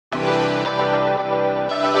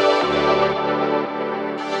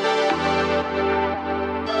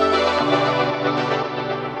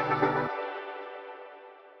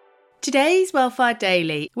today's Welfare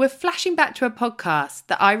Daily, we're flashing back to a podcast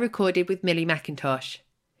that I recorded with Millie Mackintosh.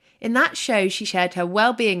 In that show, she shared her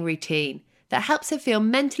well-being routine that helps her feel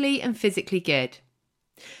mentally and physically good.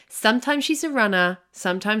 Sometimes she's a runner,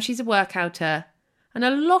 sometimes she's a workouter, and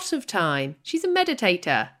a lot of time she's a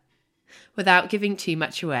meditator, without giving too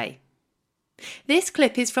much away. This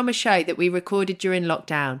clip is from a show that we recorded during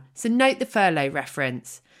lockdown, so note the furlough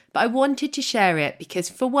reference. But I wanted to share it because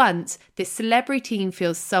for once, this celebrity team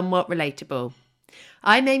feels somewhat relatable.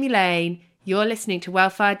 I'm Amy Lane, you're listening to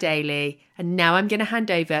Welfare Daily, and now I'm going to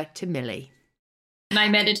hand over to Millie. My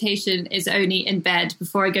meditation is only in bed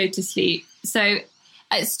before I go to sleep. So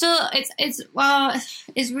it's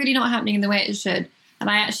really not happening in the way it should. And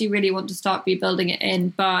I actually really want to start rebuilding it in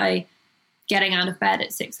by getting out of bed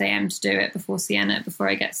at 6 a.m. to do it before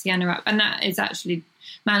I get Sienna up. And that is actually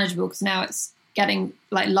manageable because now it's getting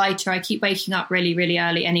like lighter. I keep waking up really, really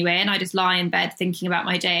early anyway, and I just lie in bed thinking about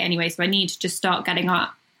my day anyway. So I need to just start getting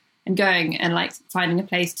up and going and like finding a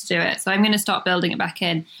place to do it. So I'm going to start building it back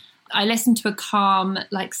in. I listen to a Calm,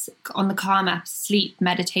 like on the Calm app, sleep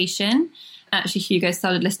meditation. Actually, Hugo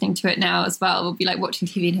started listening to it now as well. We'll be like watching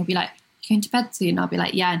TV and he'll be like, "You going to bed soon?" And I'll be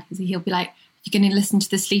like, "Yeah." And he'll be like, "You're going to listen to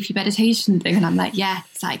the sleepy meditation thing?" And I'm like, "Yeah."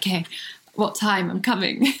 It's like, "Okay, what time? I'm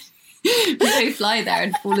coming." We both lie there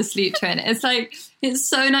and fall asleep to it. It's like, it's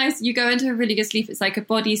so nice. You go into a really good sleep. It's like a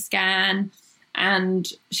body scan,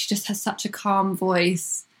 and she just has such a calm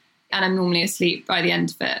voice. And I'm normally asleep by the end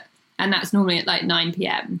of it. And that's normally at like 9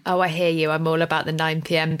 p.m. Oh, I hear you. I'm all about the 9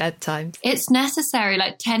 p.m. bedtime. It's necessary.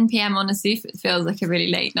 Like 10 p.m. honestly, it feels like a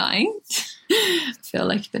really late night. I feel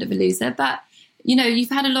like a bit of a loser. But, you know, you've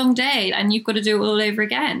had a long day and you've got to do it all over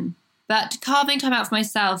again. But carving time out for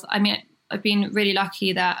myself, I mean, I've been really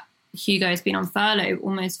lucky that Hugo's been on furlough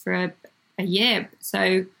almost for a year.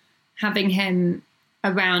 So having him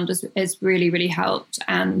around has really, really helped.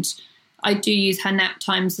 And I do use her nap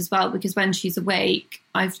times as well, because when she's awake,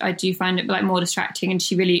 I do find it like more distracting, and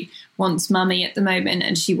she really wants mummy at the moment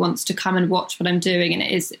and she wants to come and watch what I'm doing, and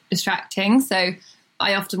it is distracting. So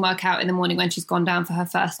I often work out in the morning when she's gone down for her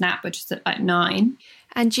first nap, which is at like 9.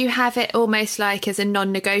 And you have it almost like as a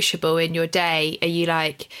non-negotiable in your day. Are you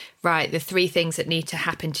like, right, the 3 things that need to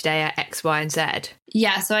happen today are X, Y, and Z?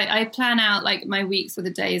 Yeah, so I plan out like my weeks for the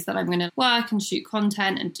days that I'm going to work and shoot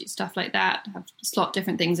content and do stuff like that. I have to slot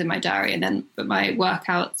different things in my diary. And then for my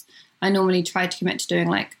workouts, I normally try to commit to doing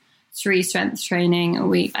like 3 strength training a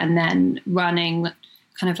week and then running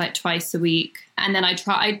kind of like twice a week. And then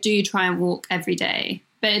I do try and walk every day.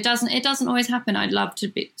 But it doesn't always happen. I'd love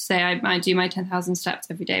to say I do my 10,000 steps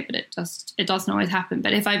every day, but it doesn't always happen.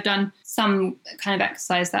 But if I've done some kind of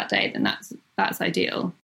exercise that day, then that's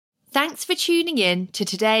ideal. Thanks for tuning in to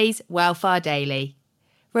today's Welfare Daily.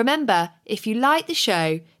 Remember, if you like the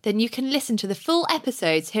show, then you can listen to the full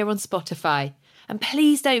episodes here on Spotify. And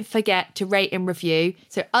please don't forget to rate and review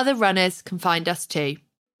so other runners can find us too.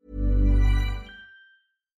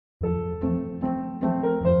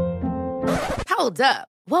 Hold up.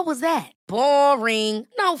 What was that? Boring.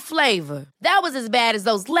 No flavor. That was as bad as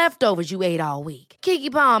those leftovers you ate all week.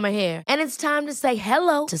 Keke Palmer here. And it's time to say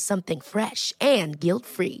hello to something fresh and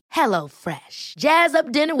guilt-free. Hello Fresh. Jazz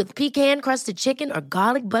up dinner with pecan-crusted chicken or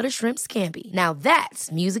garlic butter shrimp scampi. Now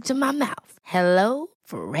that's music to my mouth. Hello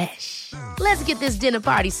Fresh. Let's get this dinner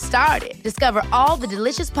party started. Discover all the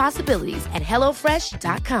delicious possibilities at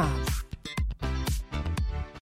HelloFresh.com.